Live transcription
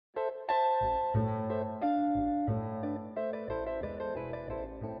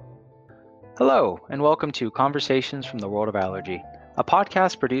Hello, and welcome to Conversations from the World of Allergy, a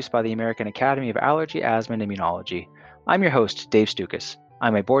podcast produced by the American Academy of Allergy, Asthma, and Immunology. I'm your host, Dave Stukas.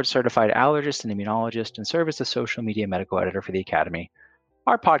 I'm a board-certified allergist and immunologist and serve as the social media medical editor for the Academy.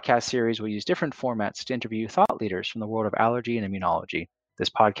 Our podcast series will use different formats to interview thought leaders from the world of allergy and immunology.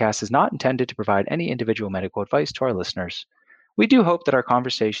 This podcast is not intended to provide any individual medical advice to our listeners. We do hope that our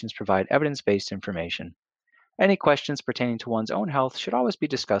conversations provide evidence-based information. Any questions pertaining to one's own health should always be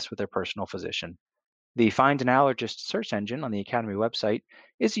discussed with their personal physician. The Find an Allergist search engine on the Academy website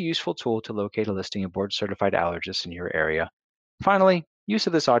is a useful tool to locate a listing of board-certified allergists in your area. Finally, use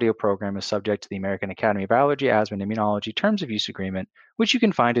of this audio program is subject to the American Academy of Allergy, Asthma, and Immunology Terms of Use Agreement, which you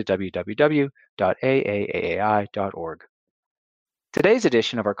can find at www.aaai.org. Today's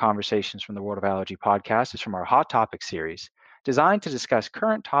edition of our Conversations from the World of Allergy podcast is from our Hot Topic series, designed to discuss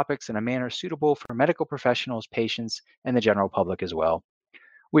current topics in a manner suitable for medical professionals, patients, and the general public as well.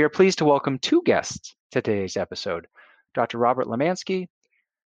 We are pleased to welcome two guests to today's episode, Dr. Robert Lemansky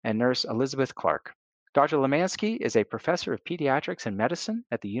and nurse Elizabeth Clark. Dr. Lemansky is a professor of pediatrics and medicine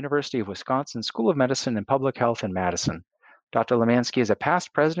at the University of Wisconsin School of Medicine and Public Health in Madison. Dr. Lemansky is a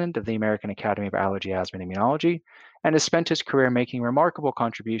past president of the American Academy of Allergy, Asthma, and Immunology, and has spent his career making remarkable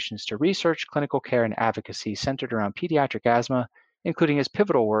contributions to research, clinical care, and advocacy centered around pediatric asthma, including his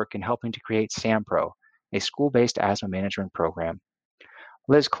pivotal work in helping to create SAMPRO, a school-based asthma management program.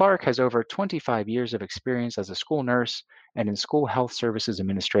 Liz Clark has over 25 years of experience as a school nurse and in school health services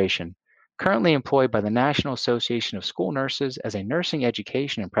administration, currently employed by the National Association of School Nurses as a nursing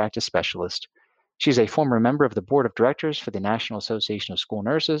education and practice specialist. She's a former member of the board of directors for the National Association of School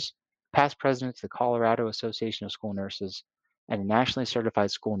Nurses, past president of the Colorado Association of School Nurses, and a nationally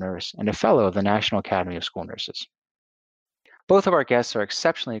certified school nurse and a fellow of the National Academy of School Nurses. Both of our guests are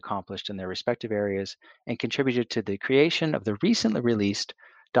exceptionally accomplished in their respective areas and contributed to the creation of the recently released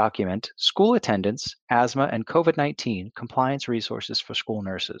document, School Attendance, Asthma, and COVID-19 Compliance Resources for School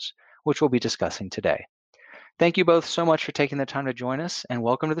Nurses, which we'll be discussing today. Thank you both so much for taking the time to join us, and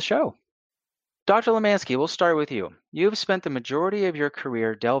welcome to the show. Dr. Lemansky, we'll start with you. You've spent the majority of your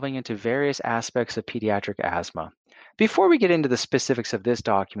career delving into various aspects of pediatric asthma. Before we get into the specifics of this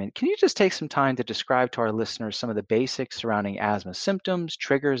document, can you just take some time to describe to our listeners some of the basics surrounding asthma symptoms,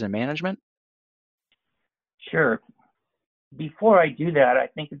 triggers, and management? Sure. Before I do that, I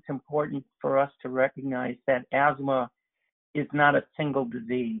think it's important for us to recognize that asthma is not a single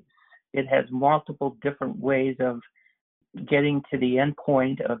disease. It has multiple different ways of getting to the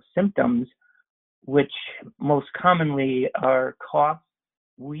endpoint of symptoms, which most commonly are cough,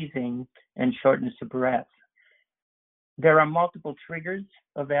 wheezing, and shortness of breath. There are multiple triggers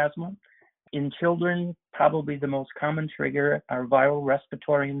of asthma. In children, probably the most common trigger are viral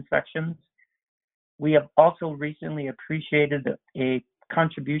respiratory infections. We have also recently appreciated a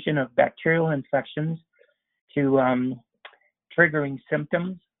contribution of bacterial infections to triggering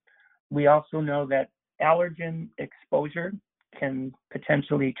symptoms. We also know that allergen exposure can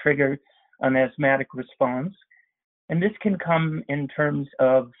potentially trigger an asthmatic response. And this can come in terms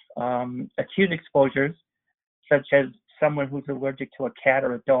of acute exposures, such as someone who's allergic to a cat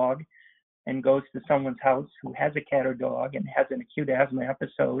or a dog and goes to someone's house who has a cat or dog and has an acute asthma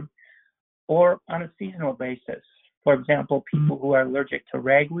episode, or on a seasonal basis. For example, people who are allergic to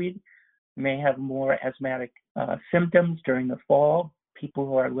ragweed may have more asthmatic symptoms during the fall. People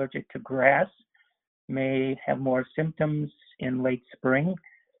who are allergic to grass may have more symptoms in late spring.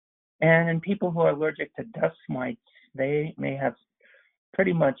 And people who are allergic to dust mites, they may have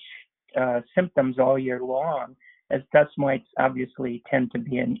pretty much symptoms all year long, as dust mites obviously tend to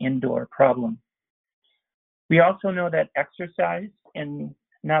be an indoor problem. We also know that exercise, and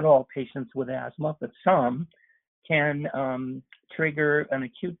not all patients with asthma, but some, can trigger an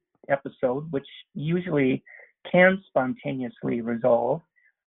acute episode, which usually can spontaneously resolve.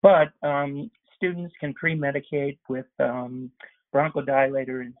 But students can pre-medicate with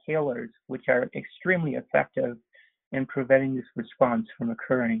bronchodilator inhalers, which are extremely effective in preventing this response from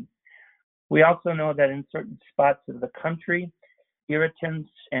occurring. We also know that in certain spots of the country,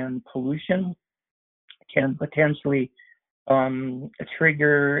 irritants and pollution can potentially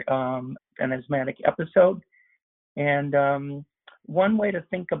trigger an asthmatic episode. And one way to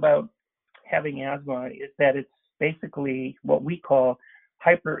think about having asthma is that it's basically what we call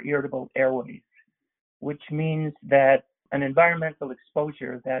hyperirritable airways, which means that an environmental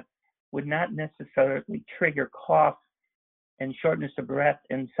exposure that would not necessarily trigger cough and shortness of breath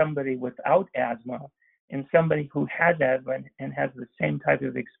in somebody without asthma, in somebody who has asthma and has the same type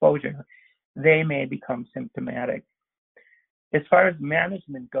of exposure, they may become symptomatic. As far as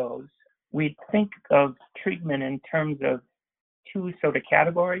management goes, we think of treatment in terms of two sort of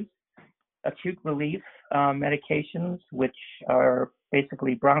categories. acute relief medications, which are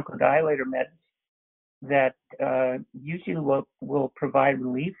basically bronchodilator meds that usually will provide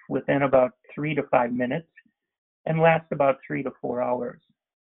relief within about 3 to 5 minutes and last about 3 to 4 hours.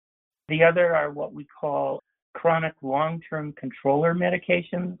 The other are what we call chronic long-term controller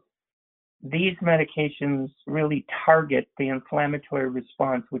medications. These medications really target the inflammatory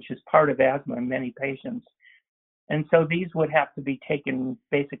response, which is part of asthma in many patients. And so these would have to be taken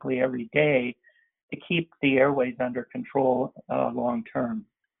basically every day to keep the airways under control long term.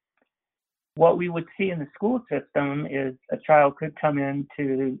 What we would see in the school system is a child could come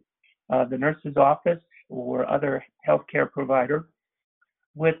into the nurse's office or other healthcare provider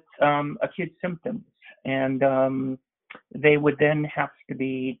with acute symptoms, and they would then have to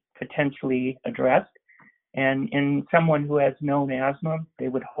be potentially addressed. And in someone who has known asthma, they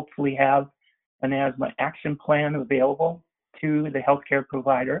would hopefully have an asthma action plan available to the healthcare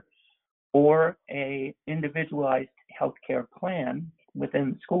provider or a individualized healthcare plan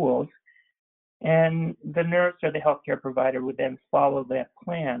within schools. And the nurse or the healthcare provider would then follow that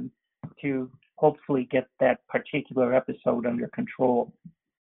plan to hopefully get that particular episode under control.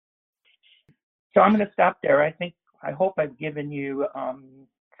 So I'm going to stop there. I hope I've given you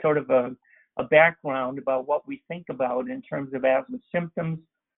sort of a background about what we think about in terms of asthma symptoms,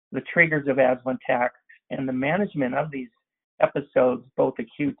 the triggers of asthma attacks, and the management of these episodes, both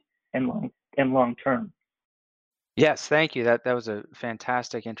acute and long term. Yes, thank you. That was a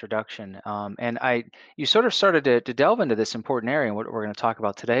fantastic introduction. And you sort of started to delve into this important area and what we're going to talk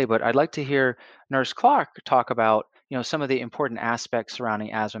about today. But I'd like to hear Nurse Clark talk about, some of the important aspects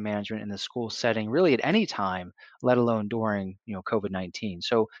surrounding asthma management in the school setting, really at any time, let alone during, COVID-19.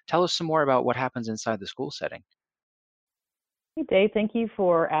 So tell us some more about what happens inside the school setting. Hey, Dave, thank you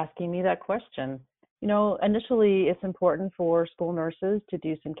for asking me that question. Initially, it's important for school nurses to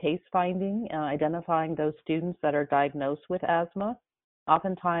do some case finding, identifying those students that are diagnosed with asthma.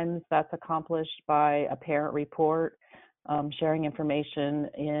 Oftentimes, that's accomplished by a parent report, sharing information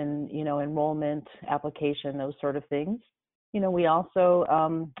in, enrollment, application, those sort of things. We also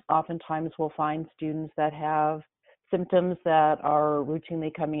oftentimes will find students that have symptoms that are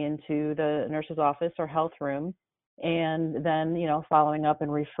routinely coming into the nurse's office or health room, and then, following up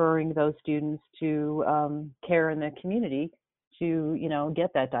and referring those students to care in the community to,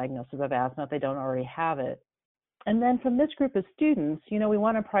 get that diagnosis of asthma if they don't already have it. And then from this group of students, we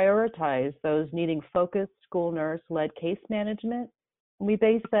want to prioritize those needing focused school nurse-led case management. We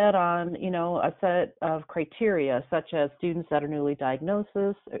base that on, a set of criteria, such as students that are newly diagnosed,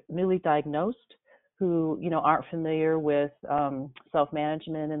 who, aren't familiar with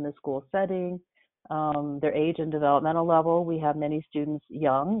self-management in the school setting, their age and developmental level. We have many students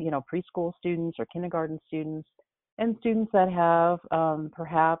young, preschool students or kindergarten students, and students that have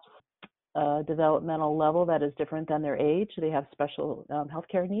perhaps a developmental level that is different than their age. They have special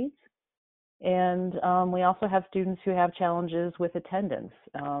healthcare needs. And we also have students who have challenges with attendance,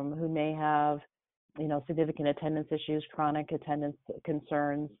 who may have, significant attendance issues, chronic attendance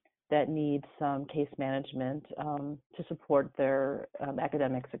concerns that need some case management to support their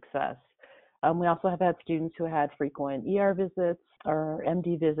academic success. We also have had students who had frequent ER visits or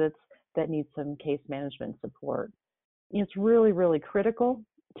MD visits that need some case management support. It's really, really critical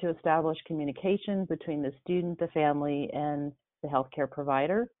to establish communication between the student, the family, and the healthcare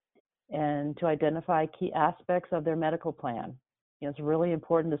provider, and to identify key aspects of their medical plan. It's really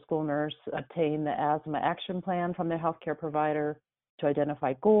important the school nurse obtain the asthma action plan from their healthcare provider to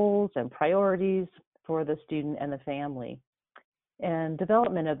identify goals and priorities for the student and the family. And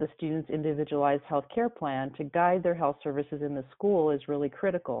development of the student's individualized healthcare plan to guide their health services in the school is really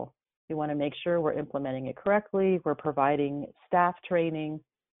critical. We want to make sure we're implementing it correctly, we're providing staff training,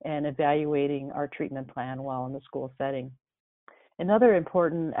 and evaluating our treatment plan while in the school setting. Another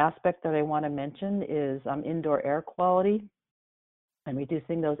important aspect that I want to mention is indoor air quality and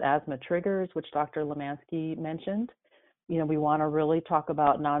reducing those asthma triggers, which Dr. Lemansky mentioned. We want to really talk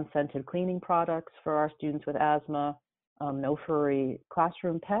about non-scented cleaning products for our students with asthma, no furry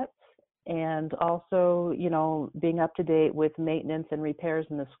classroom pets, and also, being up to date with maintenance and repairs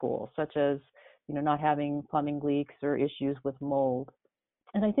in the school, such as, not having plumbing leaks or issues with mold.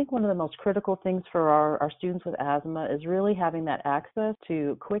 And I think one of the most critical things for our students with asthma is really having that access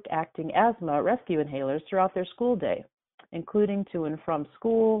to quick-acting asthma rescue inhalers throughout their school day, including to and from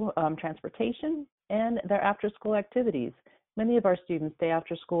school transportation and their after-school activities. Many of our students stay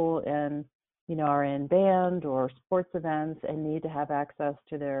after school and are in band or sports events and need to have access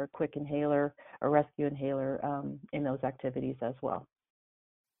to their quick inhaler or rescue inhaler in those activities as well.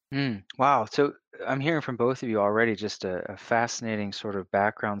 Wow. So I'm hearing from both of you already just a fascinating sort of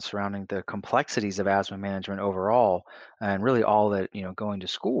background surrounding the complexities of asthma management overall, and really all that going to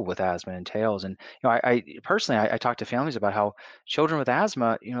school with asthma entails. And I personally, I talk to families about how children with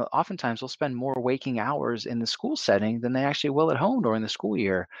asthma, oftentimes will spend more waking hours in the school setting than they actually will at home during the school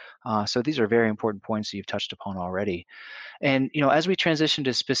year. So these are very important points that you've touched upon already. And as we transition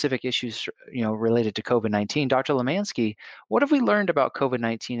to specific issues, related to COVID-19, Dr. Lemansky, what have we learned about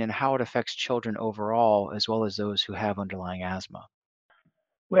COVID-19 and how it affects children overall, as well as those who have underlying asthma?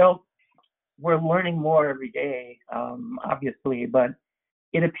 Well, we're learning more every day, obviously, but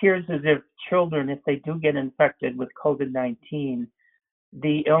it appears as if children, if they do get infected with COVID-19,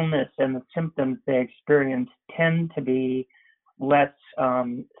 the illness and the symptoms they experience tend to be less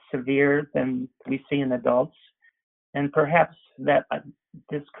severe than we see in adults. And perhaps that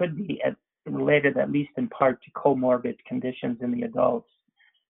this could be related, at least in part, to comorbid conditions in the adults.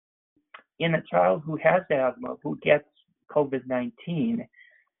 In a child who has asthma, who gets COVID-19,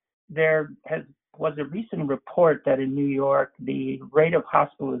 was a recent report that in New York, the rate of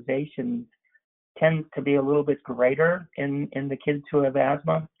hospitalization tends to be a little bit greater in the kids who have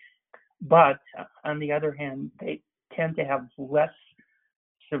asthma. But on the other hand, they tend to have less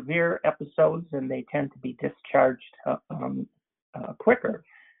severe episodes and they tend to be discharged quicker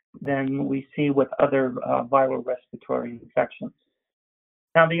than we see with other viral respiratory infections.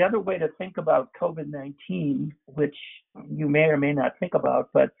 Now, the other way to think about COVID-19, which you may or may not think about,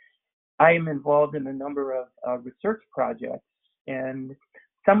 but I am involved in a number of research projects, and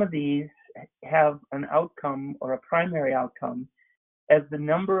some of these have an outcome or a primary outcome as the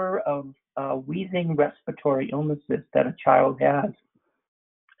number of wheezing respiratory illnesses that a child has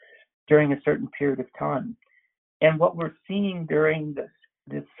during a certain period of time. And what we're seeing during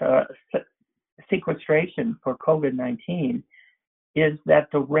this sequestration for COVID-19 is that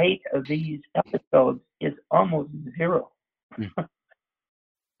the rate of these episodes is almost zero.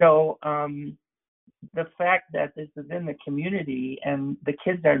 So the fact that this is in the community and the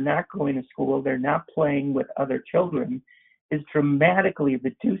kids are not going to school, they're not playing with other children, is dramatically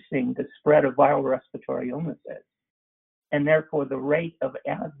reducing the spread of viral respiratory illnesses. And therefore, the rate of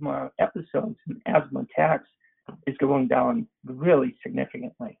asthma episodes and asthma attacks is going down really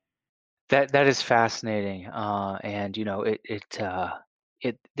significantly. That is fascinating, and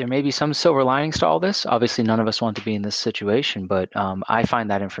there may be some silver linings to all this. Obviously, none of us want to be in this situation, but I find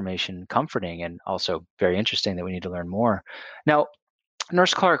that information comforting and also very interesting that we need to learn more. Now,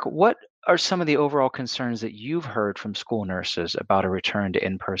 Nurse Clark, what are some of the overall concerns that you've heard from school nurses about a return to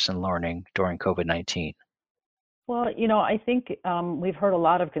in-person learning during COVID-19? Well, I think we've heard a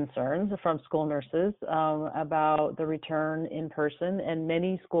lot of concerns from school nurses about the return in person, and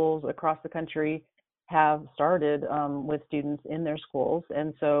many schools across the country have started with students in their schools.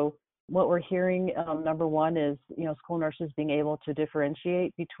 And so what we're hearing, number one, is school nurses being able to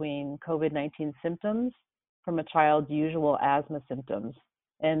differentiate between COVID-19 symptoms from a child's usual asthma symptoms.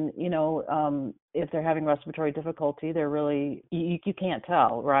 And, if they're having respiratory difficulty, they're really, you can't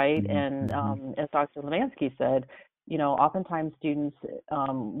tell, right? And as Dr. Lemansky said, oftentimes students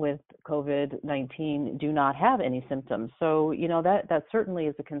with COVID-19 do not have any symptoms. So, that certainly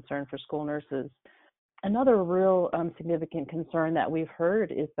is a concern for school nurses. Another real significant concern that we've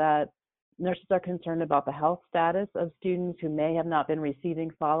heard is that nurses are concerned about the health status of students who may have not been receiving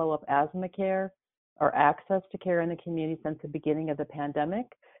follow-up asthma care or access to care in the community since the beginning of the pandemic.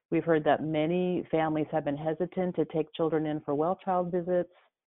 We've heard that many families have been hesitant to take children in for well child visits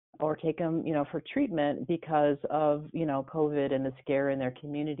or take them, for treatment because of, COVID and the scare in their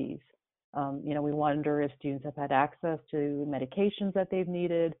communities. We wonder if students have had access to medications that they've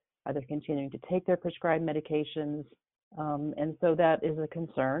needed. Are they continuing to take their prescribed medications? And so that is a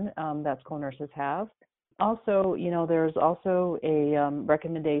concern that school nurses have. Also, there's also a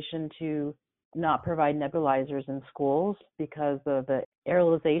recommendation to not provide nebulizers in schools because of the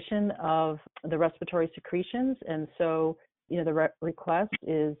aerolization of the respiratory secretions. And so, the request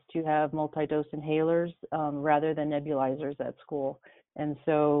is to have multi-dose inhalers rather than nebulizers at school. And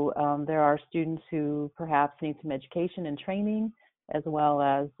so there are students who perhaps need some education and training, as well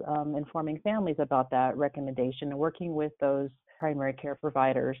as informing families about that recommendation and working with those primary care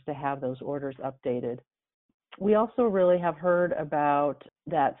providers to have those orders updated. We also really have heard about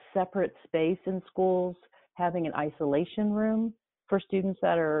that separate space in schools, having an isolation room for students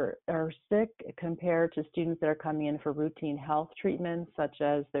that are sick compared to students that are coming in for routine health treatments, such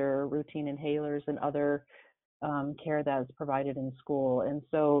as their routine inhalers and other care that is provided in school. And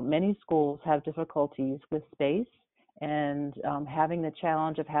so many schools have difficulties with space and having the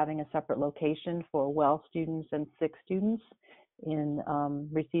challenge of having a separate location for well students and sick students in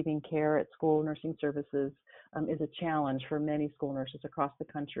receiving care at school nursing services is a challenge for many school nurses across the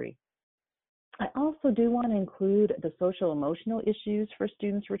country. I also do want to include the social emotional issues for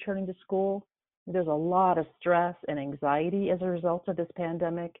students returning to school. There's a lot of stress and anxiety as a result of this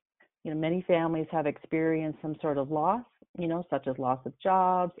pandemic. Many families have experienced some sort of loss, such as loss of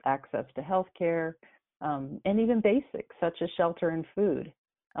jobs, access to health care, and even basics such as shelter and food.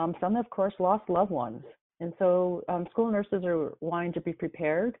 Some, of course, lost loved ones. And so school nurses are wanting to be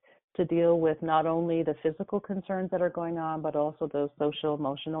prepared to deal with not only the physical concerns that are going on, but also those social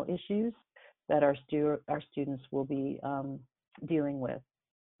emotional issues that our students will be dealing with.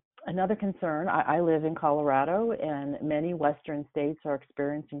 Another concern, I live in Colorado, and many Western states are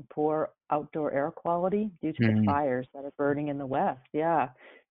experiencing poor outdoor air quality due to the fires that are burning in the West. Yeah.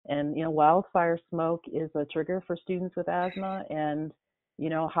 And, wildfire smoke is a trigger for students with asthma. And,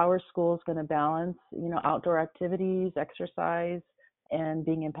 how are schools going to balance, outdoor activities, exercise, and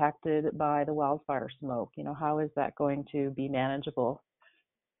being impacted by the wildfire smoke? How is that going to be manageable?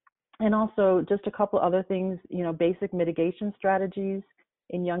 And also just a couple other things, basic mitigation strategies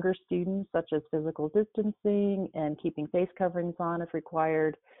in younger students, such as physical distancing and keeping face coverings on if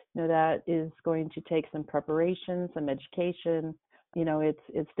required. That is going to take some preparation, some education.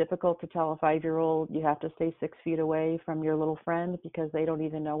 It's difficult to tell a 5-year-old you have to stay 6 feet away from your little friend because they don't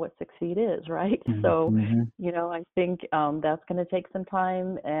even know what 6 feet is, right? Mm-hmm. So, I think that's going to take some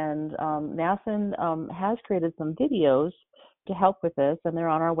time. And NASN has created some videos to help with this, and they're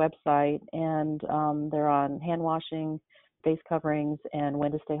on our website, and they're on hand washing, face coverings, and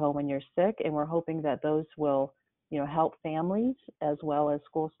when to stay home when you're sick. And we're hoping that those will help families as well as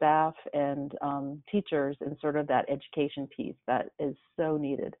school staff and teachers in sort of that education piece that is so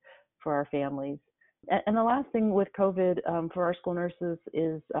needed for our families. And the last thing with COVID for our school nurses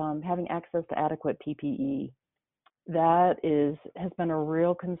is having access to adequate PPE. That has been a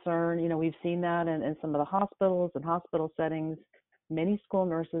real concern. We've seen that in some of the hospitals and hospital settings. Many school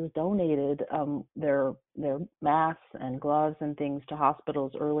nurses donated their masks and gloves and things to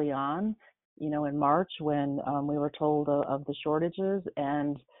hospitals early on, in March when we were told of the shortages,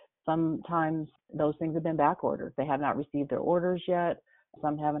 and sometimes those things have been back ordered. They have not received their orders yet.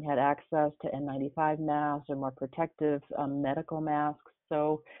 Some haven't had access to N95 masks or more protective medical masks.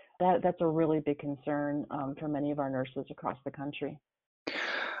 So that's a really big concern for many of our nurses across the country.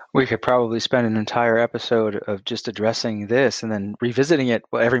 We could probably spend an entire episode of just addressing this and then revisiting it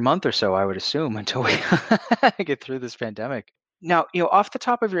every month or so, I would assume, until we get through this pandemic. Now, off the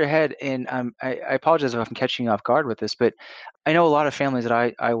top of your head, and I apologize if I'm catching you off guard with this, but I know a lot of families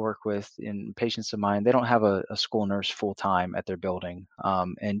that I work with, and patients of mine, they don't have a school nurse full time at their building.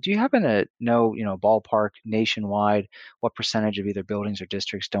 And do you happen to know, ballpark nationwide, what percentage of either buildings or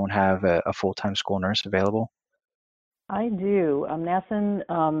districts don't have a full time school nurse available? I do.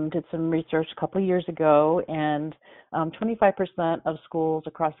 NASN did some research a couple of years ago, and 25% of schools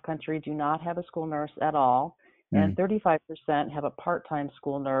across the country do not have a school nurse at all, and 35% have a part-time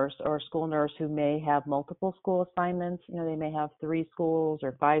school nurse or a school nurse who may have multiple school assignments. They may have 3 schools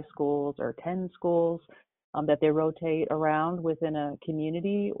or 5 schools or 10 schools that they rotate around within a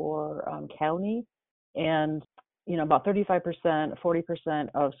community or county. And about 35%, 40%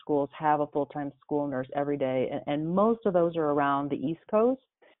 of schools have a full-time school nurse every day, and most of those are around the East Coast.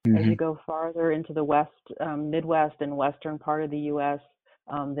 As you go farther into the West, Midwest, and Western part of the U.S.,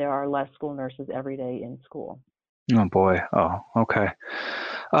 there are less school nurses every day in school. Oh boy. Oh, okay.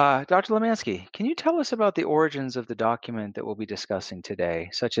 Dr. Lemansky, can you tell us about the origins of the document that we'll be discussing today,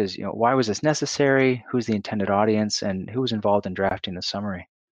 such as, why was this necessary, who's the intended audience, and who was involved in drafting the summary?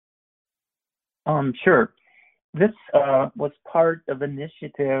 Sure. This was part of an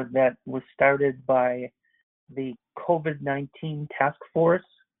initiative that was started by the COVID-19 task force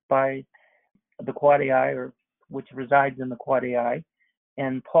by the Quad AI, which resides in the Quad AI,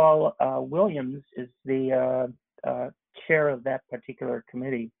 and Paul Williams is the chair of that particular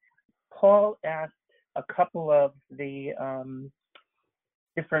committee. Paul asked a couple of the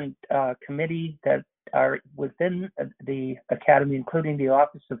different committees that are within the academy, including the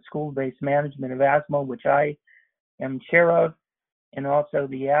Office of School-Based Management of Asthma, which I am chair of, and also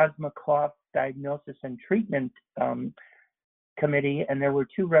the Asthma Cough Diagnosis and Treatment Committee. And there were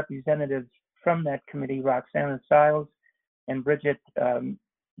 2 representatives from that committee, Roxana Siles and Bridget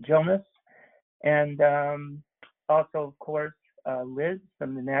Jonas. And also, of course, Liz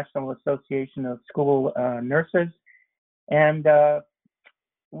from the National Association of School Nurses. And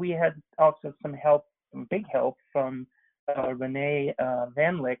we had also some help, some big help from Renee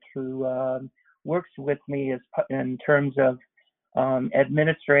Vanlick, who works with me in terms of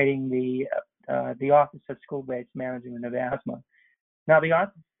administrating the Office of School-Based Management of Asthma. Now, the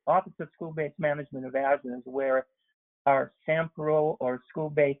Office of School-Based Management of Asthma is where our SAMPRO, or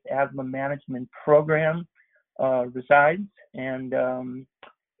School-Based Asthma Management Program, resides. And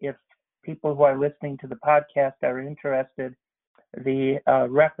if people who are listening to the podcast are interested, the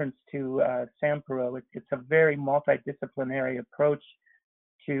reference to SAMPRO, it's a very multidisciplinary approach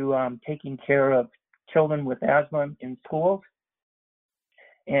to taking care of children with asthma in schools.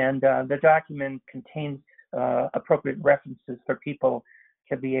 And the document contains appropriate references for people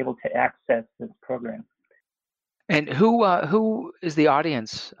to be able to access this program. And who is the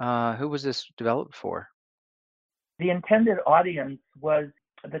audience? Who was this developed for? The intended audience was,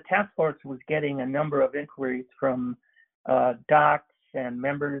 the task force was getting a number of inquiries from docs and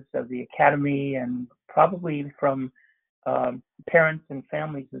members of the academy, and probably from parents and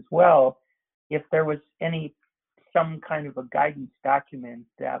families as well, if there was some kind of a guidance document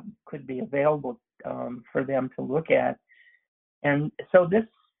that could be available for them to look at. And so this,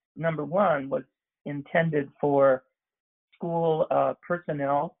 number one, was intended for school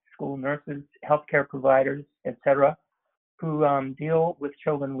personnel, school nurses, healthcare providers, etc., who deal with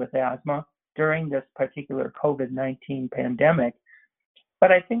children with asthma during this particular COVID-19 pandemic.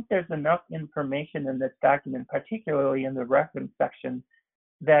 But I think there's enough information in this document, particularly in the reference section,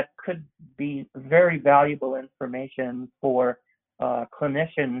 that could be very valuable information for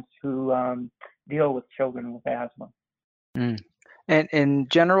clinicians who deal with children with asthma. Mm. And in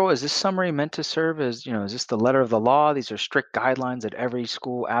general, is this summary meant to serve as, is this the letter of the law? These are strict guidelines that every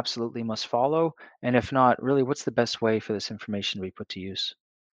school absolutely must follow? And if not, really, what's the best way for this information to be put to use?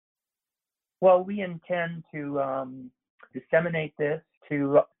 Well, we intend to disseminate this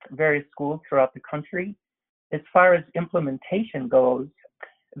to various schools throughout the country. As far as implementation goes,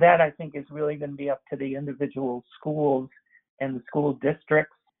 that I think is really going to be up to the individual schools and the school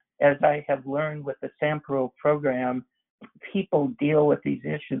districts. As I have learned with the SAMPRO program, people deal with these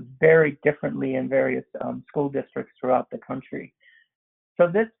issues very differently in various school districts throughout the country. So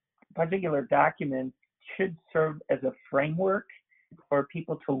this particular document should serve as a framework for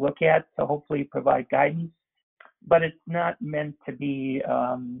people to look at to hopefully provide guidance, but it's not meant to be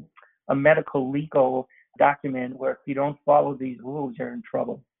a medical legal document where if you don't follow these rules, you're in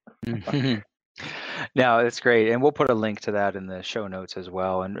trouble. No, that's great. And we'll put a link to that in the show notes as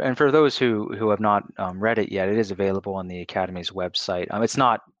well. And for those who have not read it yet, it is available on the Academy's website.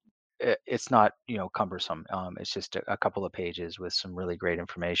 It's not cumbersome. It's just a couple of pages with some really great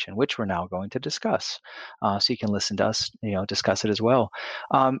information, which we're now going to discuss. So you can listen to us, discuss it as well.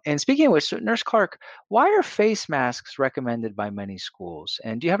 And speaking of which, Nurse Clark, why are face masks recommended by many schools?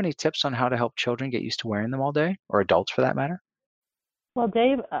 And do you have any tips on how to help children get used to wearing them all day, or adults for that matter? Well,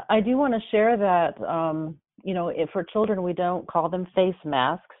 Dave, I do want to share that, for children, we don't call them face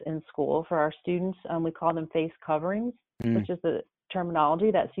masks in school. For our students, we call them face coverings, which is the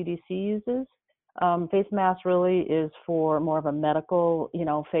terminology that CDC uses. Face mask really is for more of a medical,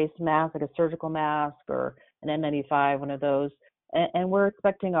 face mask, like a surgical mask or an N95, one of those. And we're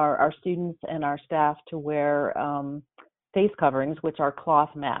expecting our students and our staff to wear face coverings, which are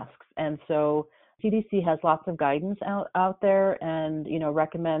cloth masks. And so CDC has lots of guidance out there and,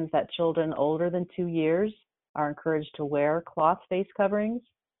 recommends that children older than 2 years are encouraged to wear cloth face coverings.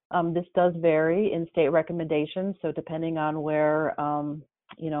 This does vary in state recommendations. So depending on where,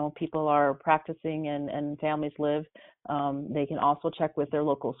 people are practicing and families live, they can also check with their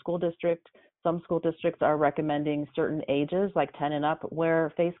local school district. Some school districts are recommending certain ages, like 10 and up,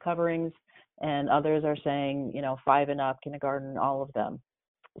 wear face coverings, and others are saying, 5 and up, kindergarten, all of them.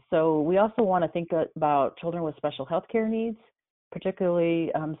 So we also want to think about children with special health care needs,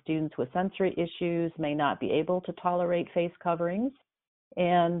 particularly students with sensory issues may not be able to tolerate face coverings.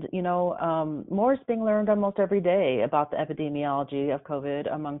 And, more is being learned almost every day about the epidemiology of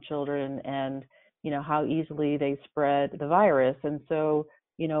COVID among children and, how easily they spread the virus. And so,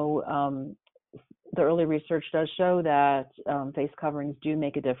 the early research does show that face coverings do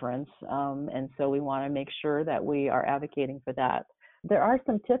make a difference. And so we want to make sure that we are advocating for that. There are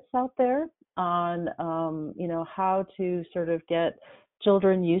some tips out there on, how to sort of get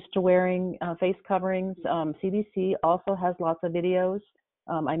children used to wearing face coverings. CDC also has lots of videos.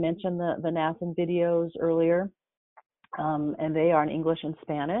 I mentioned the NASM videos earlier, and they are in English and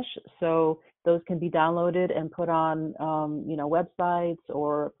Spanish. So those can be downloaded and put on, websites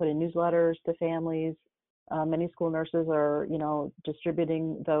or put in newsletters to families. Many school nurses are,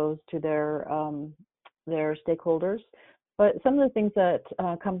 distributing those to their stakeholders. But some of the things that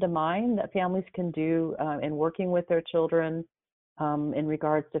come to mind that families can do in working with their children in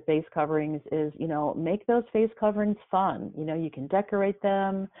regards to face coverings is, make those face coverings fun. You can decorate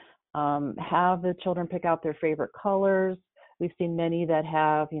them, have the children pick out their favorite colors. We've seen many that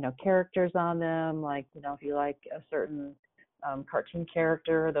have, characters on them, like, if you like a certain cartoon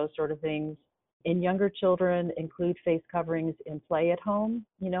character, those sort of things. In younger children, include face coverings in play at home.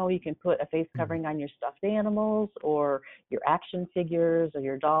 You can put a face covering on your stuffed animals or your action figures or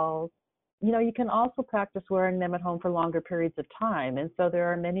your dolls. You can also practice wearing them at home for longer periods of time. And so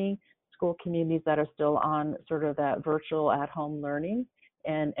there are many school communities that are still on sort of that virtual at-home learning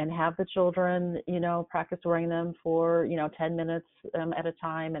and have the children, practice wearing them for, 10 minutes at a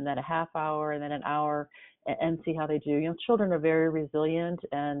time, and then a half hour, and then an hour, and see how they do. Children are very resilient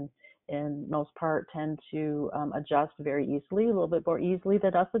and in most part tend to adjust very easily, a little bit more easily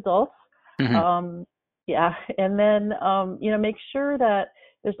than us adults. Mm-hmm. Yeah, and then, make sure that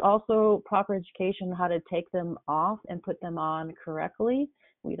there's also proper education on how to take them off and put them on correctly.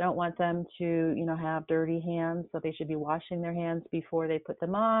 We don't want them to, have dirty hands, so they should be washing their hands before they put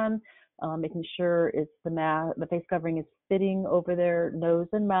them on, making sure it's the face covering is fitting over their nose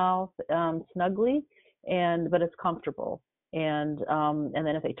and mouth snugly, but it's comfortable. And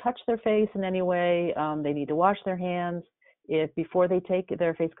then if they touch their face in any way, they need to wash their hands. If before they take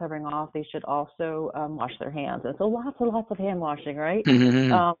their face covering off, they should also wash their hands. And so lots of hand washing, right?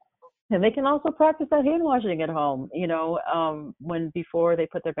 Mm-hmm. And they can also practice that hand washing at home, when before they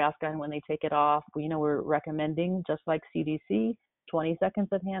put their mask on, when they take it off. We're recommending, just like CDC, 20 seconds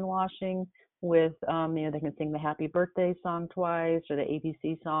of hand washing with, they can sing the happy birthday song twice or the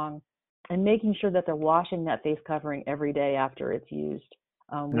ABC song, and making sure that they're washing that face covering every day after it's used.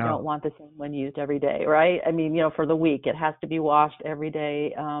 We don't want the same one used every day, right? I mean, for the week, it has to be washed every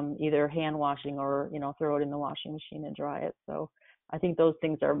day, either hand washing or, throw it in the washing machine and dry it. So I think those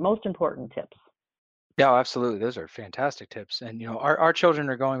things are most important tips. Yeah, absolutely. Those are fantastic tips. And our children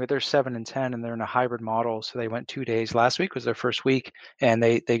are going, but they're 7 and 10, and they're in a hybrid model. So they went 2 days. Last week was their first week, and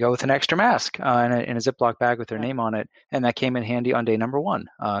they go with an extra mask in a Ziploc bag with their name on it, and that came in handy on day number 1.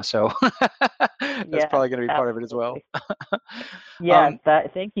 So that's probably going to be part of it as well. Yes,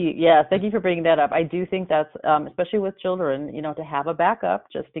 thank you. Yeah, thank you for bringing that up. I do think that's, especially with children, to have a backup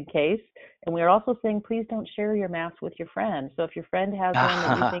just in case. And we are also saying, please don't share your mask with your friend. So if your friend has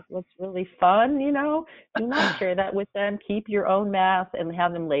one that you think looks really fun, do not share that with them. Keep your own mask and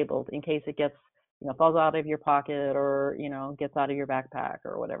have them labeled in case it gets, falls out of your pocket or, gets out of your backpack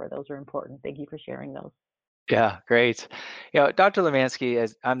or whatever. Those are important. Thank you for sharing those. Yeah, great. Dr. Lemansky,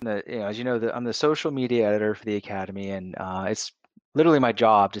 as I'm I'm the social media editor for the Academy, and it's literally my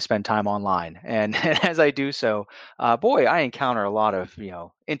job to spend time online. And as I do so, boy, I encounter a lot of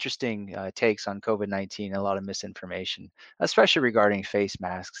interesting takes on COVID-19, a lot of misinformation, especially regarding face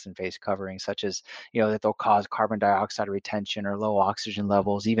masks and face coverings, such as that they'll cause carbon dioxide retention or low oxygen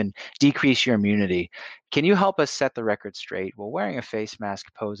levels, even decrease your immunity. Can you help us set the record straight? Will wearing a face mask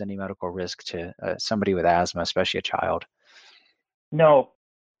pose any medical risk to somebody with asthma, especially a child? No.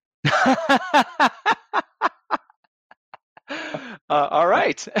 All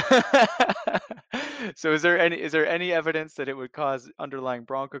right. So is there any evidence that it would cause underlying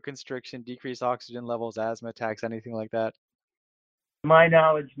bronchoconstriction, decrease oxygen levels, asthma attacks, anything like that? To my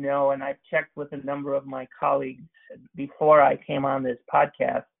knowledge, no. And I've checked with a number of my colleagues before I came on this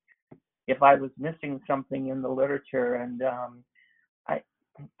podcast if I was missing something in the literature. And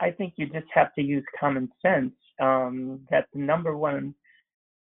I think you just have to use common sense. That the number one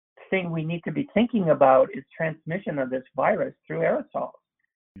thing we need to be thinking about is transmission of this virus through aerosols.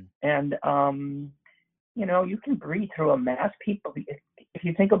 And you can breathe through a mask. People, if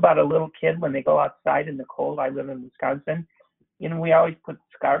you think about a little kid when they go outside in the cold, I live in Wisconsin, we always put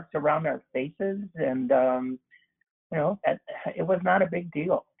scarves around our faces, and it was not a big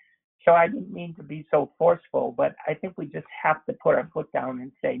deal. So I didn't mean to be so forceful, but I think we just have to put our foot down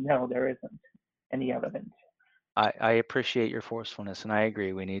and say, no, there isn't any evidence. I appreciate your forcefulness, and I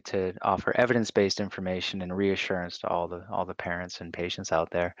agree. We need to offer evidence-based information and reassurance to all the parents and patients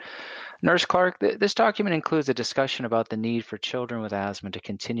out there. Nurse Clark, this document includes a discussion about the need for children with asthma to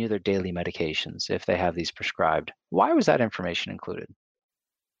continue their daily medications if they have these prescribed. Why was that information included?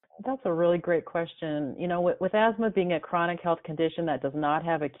 That's a really great question. With asthma being a chronic health condition that does not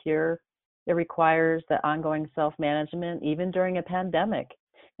have a cure, it requires the ongoing self-management, even during a pandemic.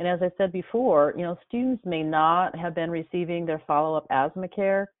 And as I said before, students may not have been receiving their follow-up asthma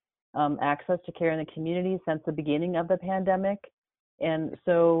care, access to care in the community since the beginning of the pandemic. And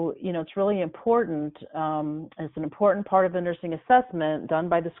so, it's really important. It's an important part of the nursing assessment done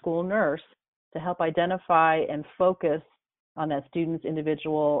by the school nurse to help identify and focus on that student's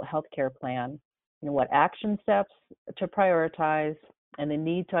individual healthcare plan, what action steps to prioritize, and the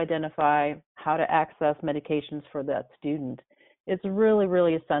need to identify how to access medications for that student. It's really,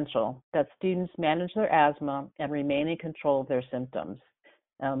 really essential that students manage their asthma and remain in control of their symptoms.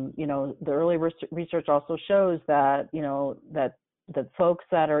 The early research also shows that, that the folks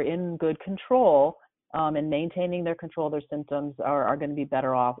that are in good control and maintaining their control of their symptoms are going to be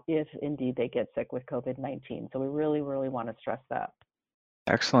better off if indeed they get sick with COVID-19. So we really, really want to stress that.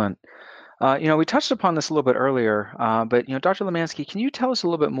 Excellent. We touched upon this a little bit earlier, but Dr. Lemansky, can you tell us a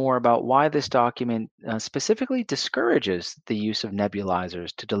little bit more about why this document specifically discourages the use of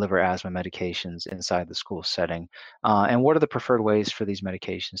nebulizers to deliver asthma medications inside the school setting? And what are the preferred ways for these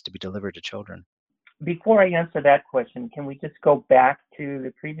medications to be delivered to children? Before I answer that question, can we just go back to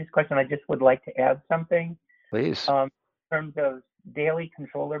the previous question? I just would like to add something. Please. In terms of daily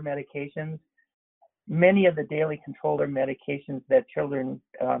controller medications, many of the daily controller medications that children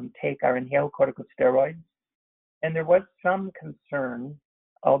take are inhaled corticosteroids, and there was some concern,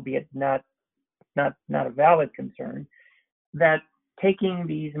 albeit not a valid concern, that taking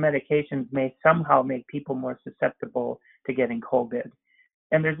these medications may somehow make people more susceptible to getting COVID.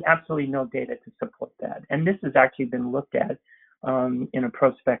 And there's absolutely no data to support that. And this has actually been looked at in a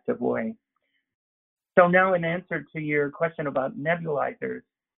prospective way. So now, in answer to your question about nebulizers,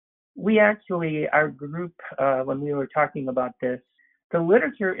 we actually, our group, when we were talking about this, the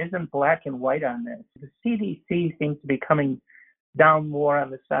literature isn't black and white on this. The CDC seems to be coming down more on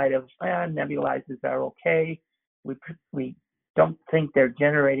the side of nebulizers are okay. We don't think they're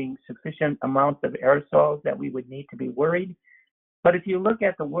generating sufficient amounts of aerosols that we would need to be worried. But if you look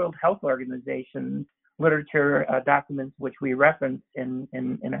at the World Health Organization literature documents, which we reference in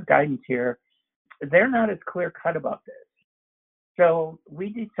our guidance here, they're not as clear-cut about this. So we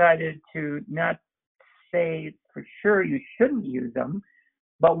decided to not say for sure you shouldn't use them,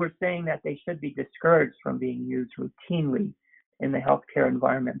 but we're saying that they should be discouraged from being used routinely in the healthcare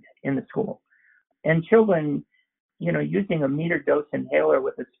environment in the school. And children, using a meter dose inhaler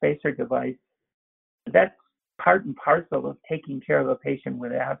with a spacer device, that's part and parcel of taking care of a patient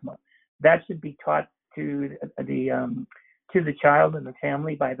with asthma. That should be taught to the child and the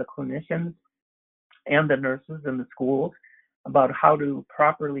family by the clinicians and the nurses in the schools about how to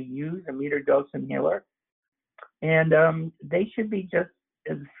properly use a meter dose inhaler. And they should be just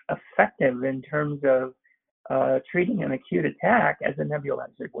as effective in terms of treating an acute attack as a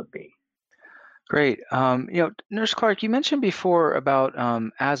nebulizer would be. Great. Nurse Clark, you mentioned before about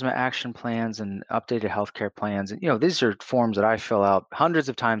asthma action plans and updated healthcare plans. And, these are forms that I fill out hundreds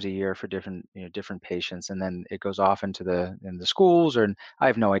of times a year for different patients. And then it goes off into the schools, and I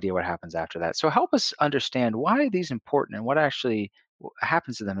have no idea what happens after that. So help us understand, why are these important and what actually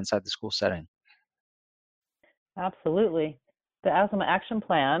happens to them inside the school setting? Absolutely. The asthma action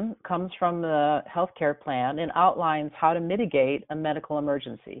plan comes from the healthcare plan and outlines how to mitigate a medical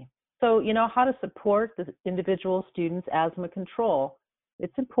emergency. So, how to support the individual student's asthma control.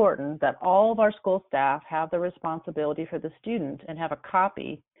 It's important that all of our school staff have the responsibility for the student and have a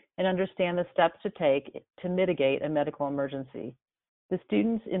copy and understand the steps to take to mitigate a medical emergency. The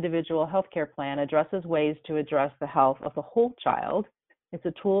student's individual healthcare plan addresses ways to address the health of the whole child. It's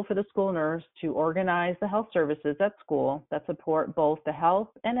a tool for the school nurse to organize the health services at school that support both the health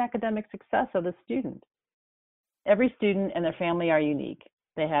and academic success of the student. Every student and their family are unique.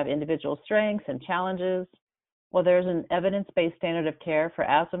 They have individual strengths and challenges. While there's an evidence-based standard of care for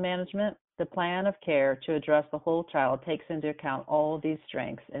asthma management, the plan of care to address the whole child takes into account all of these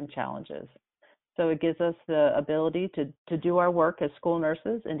strengths and challenges. So it gives us the ability to do our work as school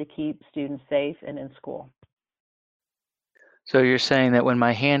nurses and to keep students safe and in school. So you're saying that when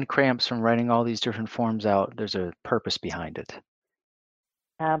my hand cramps from writing all these different forms out, there's a purpose behind it.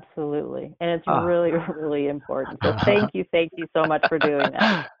 Absolutely. And it's really, really important. So thank you so much for doing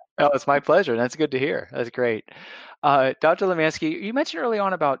that. Oh, it's my pleasure. That's good to hear. That's great. Dr. Lemansky, you mentioned early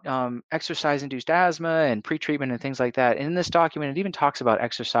on about exercise-induced asthma and pretreatment and things like that. And in this document, it even talks about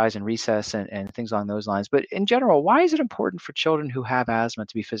exercise and recess and things along those lines. But in general, why is it important for children who have asthma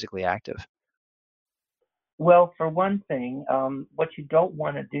to be physically active? Well, for one thing, what you don't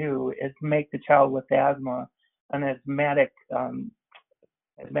want to do is make the child with asthma an asthmatic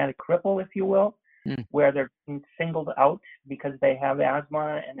cripple, if you will, where they're being singled out because they have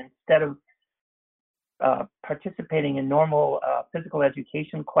asthma, and instead of participating in normal physical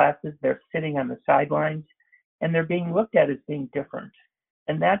education classes, they're sitting on the sidelines, and they're being looked at as being different.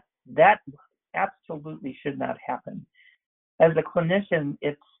 And that absolutely should not happen. As a clinician,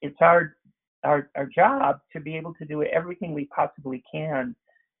 it's our job to be able to do everything we possibly can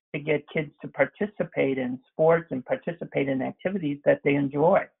to get kids to participate in sports and participate in activities that they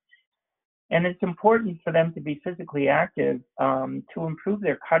enjoy. And it's important for them to be physically active to improve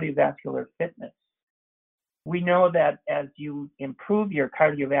their cardiovascular fitness. We know that as you improve your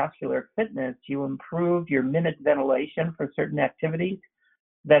cardiovascular fitness, you improve your minute ventilation for certain activities.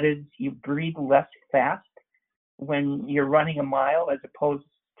 That is, you breathe less fast when you're running a mile as opposed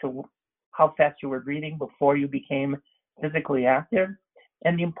to how fast you were breathing before you became physically active.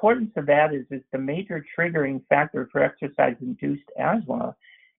 And the importance of that is the major triggering factor for exercise-induced asthma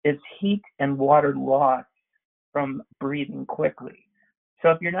is heat and water loss from breathing quickly. So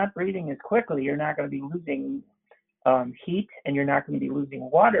if you're not breathing as quickly, you're not going to be losing heat, and you're not going to be losing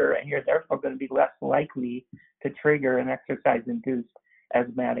water, and you're therefore going to be less likely to trigger an exercise-induced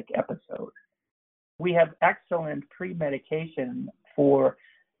asthmatic episode. We have excellent pre-medication for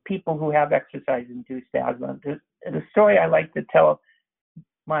people who have exercise-induced asthma. The story I like to tell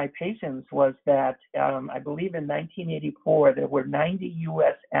my patients was that I believe in 1984 there were 90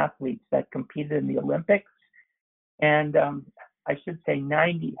 U.S. athletes that competed in the Olympics, and I should say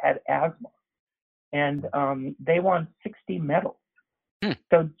 90 had asthma, and they won 60 medals.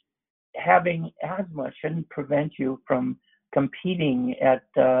 So having asthma shouldn't prevent you from competing at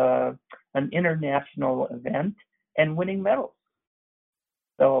an international event and winning medals.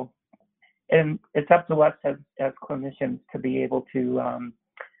 So, and it's up to us as clinicians to be able to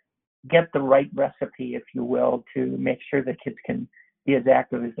get the right recipe, if you will, to make sure that kids can be as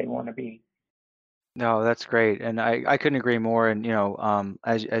active as they want to be. No, that's great, and I couldn't agree more. And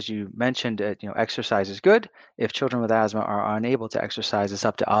as you mentioned, exercise is good. If children with asthma are unable to exercise, it's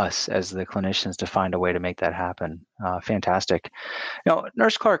up to us as the clinicians to find a way to make that happen. Fantastic. Now,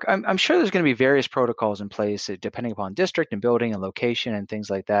 Nurse Clark, I'm sure there's going to be various protocols in place depending upon district and building and location and things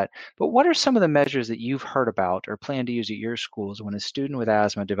like that. But what are some of the measures that you've heard about or plan to use at your schools when a student with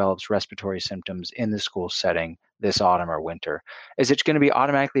asthma develops respiratory symptoms in the school setting this autumn or winter? Is it going to be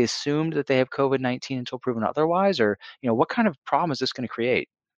automatically assumed that they have COVID-19 until proven otherwise, or what kind of problem is this going to create?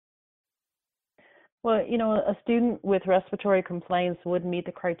 Well, a student with respiratory complaints would meet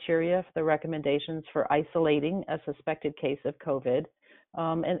the criteria for the recommendations for isolating a suspected case of COVID.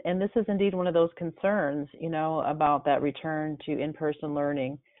 And this is indeed one of those concerns, about that return to in-person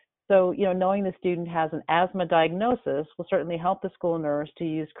learning. So, knowing the student has an asthma diagnosis will certainly help the school nurse to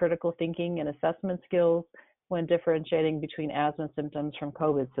use critical thinking and assessment skills when differentiating between asthma symptoms from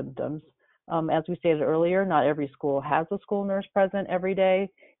COVID symptoms. As we stated earlier, not every school has a school nurse present every day.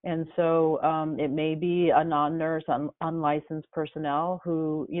 And so it may be a non-nurse, unlicensed personnel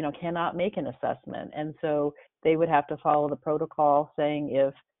who, cannot make an assessment. And so they would have to follow the protocol saying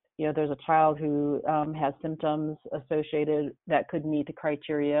if, there's a child who has symptoms associated that could meet the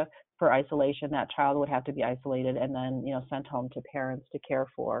criteria for isolation, that child would have to be isolated and then, sent home to parents to care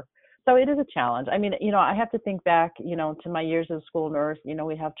for. So it is a challenge. I mean, I have to think back, to my years as a school nurse.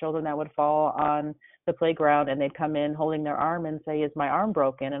 We'd have children that would fall on the playground and they'd come in holding their arm and say, "Is my arm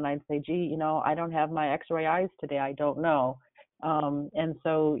broken?" And I'd say, "Gee, I don't have my x-ray eyes today. I don't know." And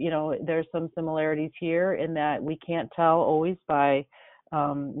so, there's some similarities here in that we can't tell always by,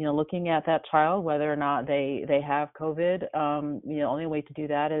 looking at that child whether or not they have COVID. The only way to do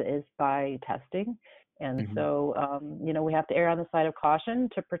that is by testing. And so, we have to err on the side of caution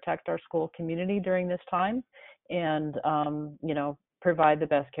to protect our school community during this time and, provide the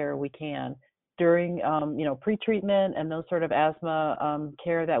best care we can. During, pre-treatment and those sort of asthma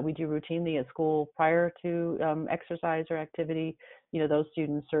care that we do routinely at school prior to exercise or activity, those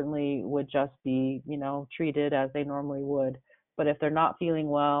students certainly would just be, treated as they normally would. But if they're not feeling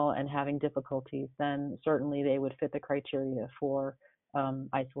well and having difficulties, then certainly they would fit the criteria for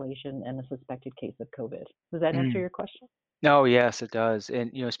isolation and a suspected case of COVID. Does that answer your question? No, yes, it does.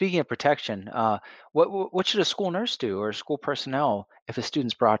 And speaking of protection, what should a school nurse do or school personnel if a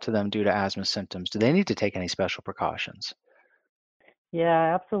student's brought to them due to asthma symptoms? Do they need to take any special precautions?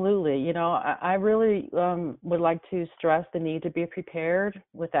 Yeah, absolutely. I really would like to stress the need to be prepared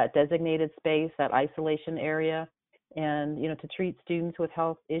with that designated space, that isolation area, and to treat students with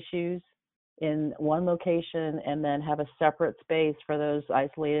health issues in one location and then have a separate space for those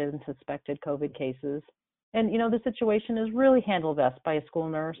isolated and suspected COVID cases. And, the situation is really handled best by a school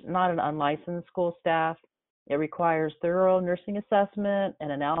nurse, not an unlicensed school staff. It requires thorough nursing assessment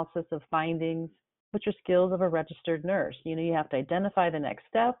and analysis of findings, which are skills of a registered nurse. You have to identify the next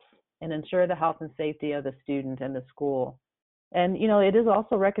steps and ensure the health and safety of the student and the school. And, it is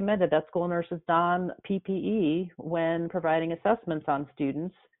also recommended that school nurses don PPE when providing assessments on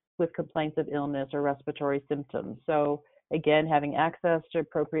students with complaints of illness or respiratory symptoms. So again, having access to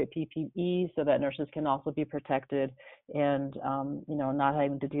appropriate PPE so that nurses can also be protected and, not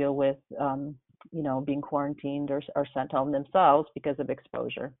having to deal with, being quarantined or sent home themselves because of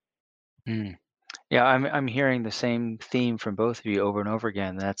exposure. Mm. Yeah, I'm hearing the same theme from both of you over and over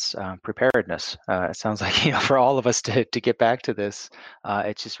again. That's preparedness. It sounds like for all of us to get back to this,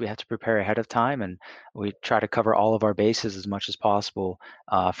 it's just we have to prepare ahead of time, and we try to cover all of our bases as much as possible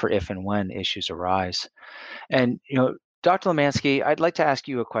for if and when issues arise. And Dr. Lemansky, I'd like to ask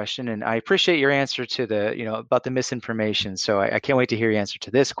you a question, and I appreciate your answer to the about the misinformation. So I can't wait to hear your answer to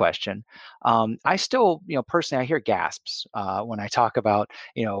this question. I still, personally, I hear gasps when I talk about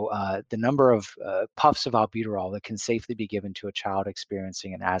the number of puffs of albuterol that can safely be given to a child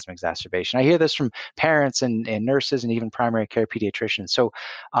experiencing an asthma exacerbation. I hear this from parents and nurses and even primary care pediatricians. So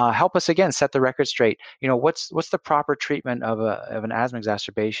help us again set the record straight. What's the proper treatment of an asthma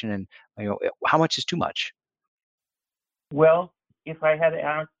exacerbation, and how much is too much? Well, if I had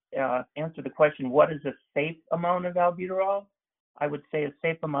to answer the question, what is a safe amount of albuterol? I would say a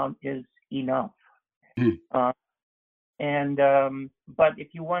safe amount is enough. But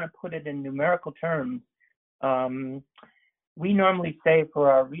if you want to put it in numerical terms, we normally say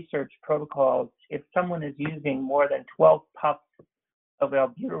for our research protocols, if someone is using more than 12 puffs of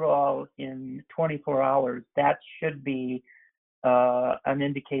albuterol in 24 hours, that should be an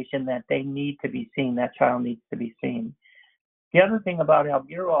indication that they need to be seen, that child needs to be seen. The other thing about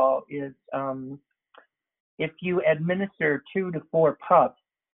albuterol is if you administer 2 to 4 puffs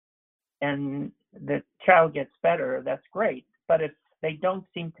and the child gets better, that's great. But if they don't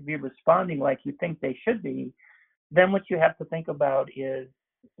seem to be responding like you think they should be, then what you have to think about is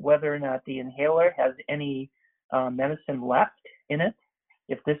whether or not the inhaler has any medicine left in it.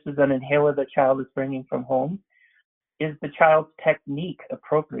 If this is an inhaler the child is bringing from home, is the child's technique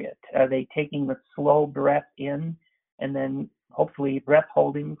appropriate? Are they taking the slow breath in and then hopefully breath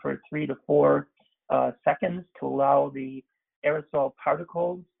holding for 3 to 4 seconds to allow the aerosol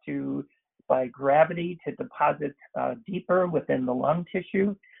particles by gravity to deposit deeper within the lung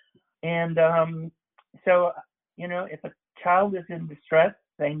tissue? And so, if a child is in distress,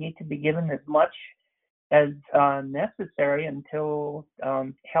 they need to be given as much as necessary until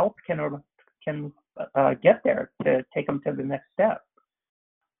help can get there to take them to the next step.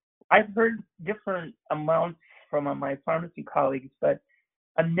 I've heard different amounts from my pharmacy colleagues, but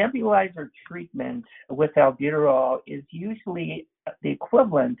a nebulizer treatment with albuterol is usually the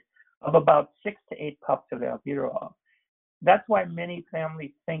equivalent of about 6 to 8 puffs of albuterol. That's why many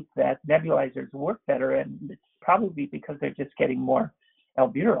families think that nebulizers work better, and it's probably because they're just getting more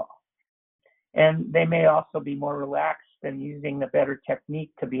albuterol. And they may also be more relaxed and using a better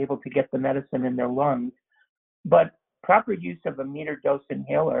technique to be able to get the medicine in their lungs. But proper use of a meter dose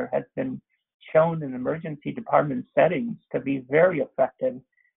inhaler has been shown in emergency department settings to be very effective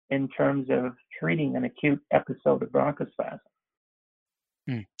in terms of treating an acute episode of bronchospasm.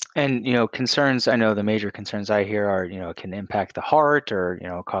 And concerns, I know the major concerns I hear are, it can impact the heart or,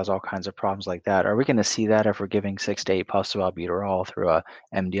 cause all kinds of problems like that. Are we going to see that if we're giving 6 to 8 puffs of albuterol through a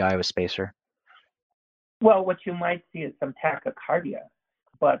MDI with spacer? Well, what you might see is some tachycardia,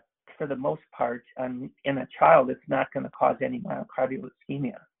 but for the most part, in a child, it's not going to cause any myocardial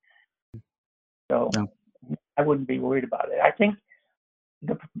ischemia. So no. I wouldn't be worried about it. I think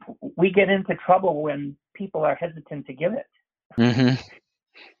we get into trouble when people are hesitant to give it. Mm-hmm.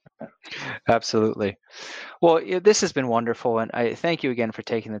 Absolutely. Well, this has been wonderful, and I thank you again for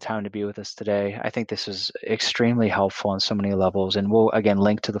taking the time to be with us today. I think this was extremely helpful on so many levels, and we'll again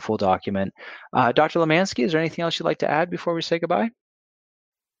link to the full document. Dr. Lemansky, is there anything else you'd like to add before we say goodbye?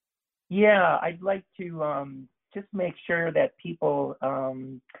 Yeah, I'd like to just make sure that people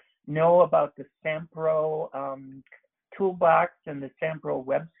know about the SAMPRO toolbox and the SAMPRO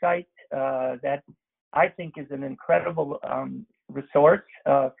website. That I think is an incredible resource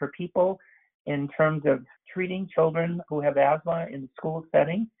for people in terms of treating children who have asthma in the school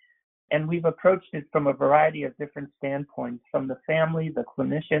setting. And we've approached it from a variety of different standpoints, from the family, the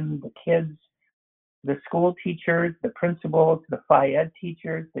clinician, the kids, the school teachers, the principals, the Phy Ed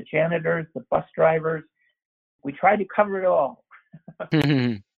teachers, the janitors, the bus drivers. We try to cover it all. I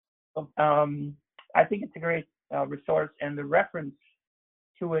think it's a great resource, and the reference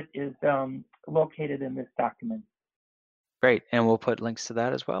to it is located in this document. Great, and we'll put links to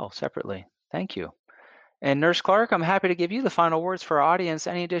that as well separately. Thank you. And Nurse Clark, I'm happy to give you the final words for our audience.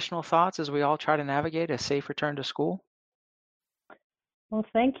 Any additional thoughts as we all try to navigate a safe return to school? Well,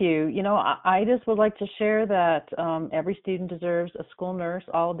 thank you. I just would like to share that every student deserves a school nurse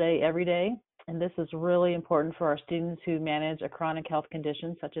all day, every day. And this is really important for our students who manage a chronic health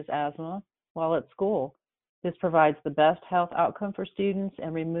condition such as asthma while at school. This provides the best health outcome for students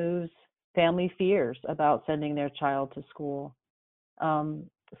and removes family fears about sending their child to school.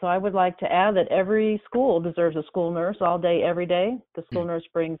 So I would like to add that every school deserves a school nurse all day, every day. The school nurse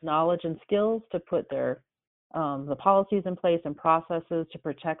brings knowledge and skills to put the policies in place and processes to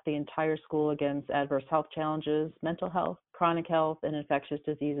protect the entire school against adverse health challenges, mental health, chronic health, and infectious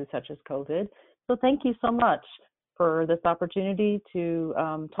diseases such as COVID. So thank you so much for this opportunity to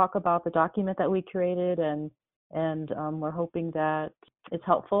talk about the document that we created, and we're hoping that it's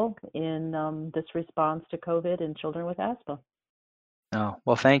helpful in this response to COVID in children with asthma. Oh,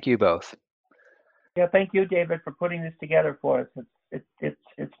 well, thank you both. Yeah, thank you, David, for putting this together for us.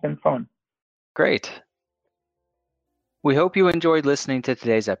 It's been fun. Great. We hope you enjoyed listening to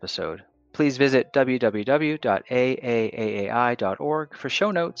today's episode. Please visit www.aaai.org for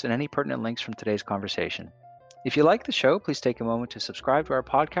show notes and any pertinent links from today's conversation. If you like the show, please take a moment to subscribe to our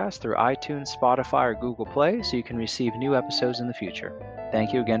podcast through iTunes, Spotify, or Google Play so you can receive new episodes in the future.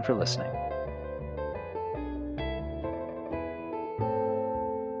 Thank you again for listening.